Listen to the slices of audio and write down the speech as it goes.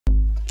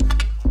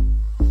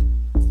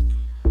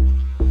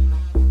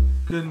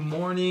Good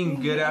morning,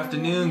 good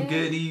afternoon,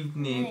 good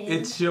evening.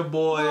 It's your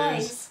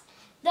boys,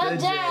 the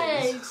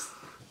Jays.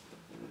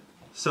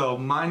 So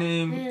my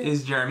name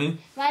is Jeremy.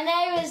 My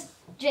name is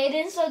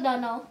Jaden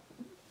Sodono.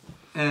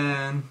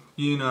 And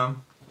you know,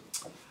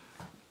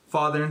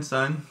 father and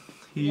son.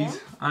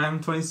 I'm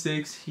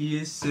 26,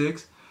 he is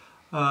 6.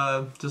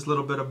 Just a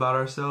little bit about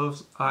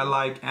ourselves. I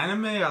like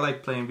anime, I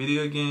like playing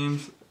video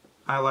games,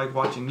 I like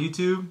watching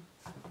YouTube.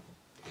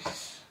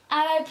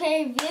 I like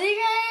playing video games.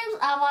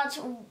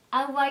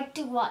 I like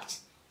to watch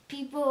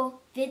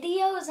people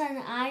videos, and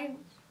I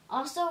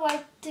also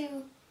like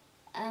to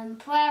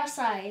play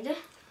outside.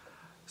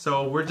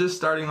 So we're just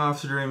starting off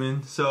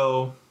streaming.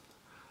 So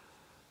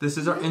this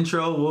is our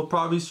intro. We'll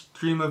probably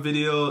stream a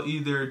video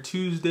either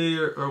Tuesday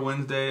or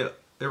Wednesday,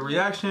 a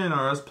reaction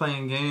or us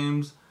playing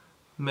games,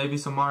 maybe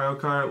some Mario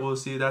Kart. We'll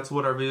see. That's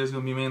what our video is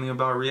going to be mainly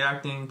about: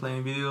 reacting,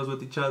 playing videos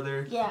with each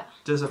other. Yeah.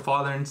 Just a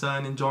father and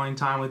son enjoying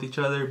time with each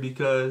other,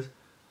 because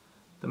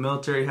the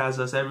military has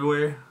us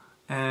everywhere,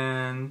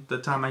 and the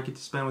time I get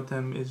to spend with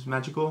them is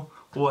magical.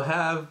 We'll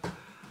have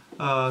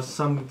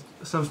some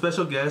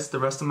special guests, the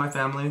rest of my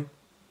family,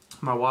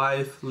 my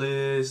wife,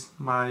 Liz,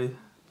 my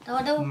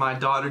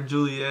daughter,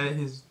 Juliet,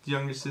 his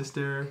younger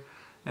sister,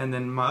 and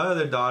then my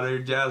other daughter,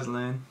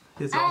 Jazlyn,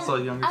 his also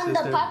younger sister.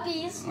 And the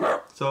puppies.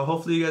 So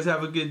hopefully you guys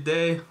have a good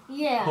day.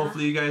 Yeah.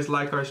 Hopefully you guys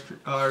like our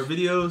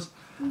videos.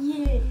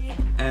 Yeah.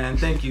 And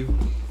thank you.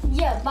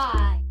 Yeah,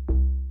 bye.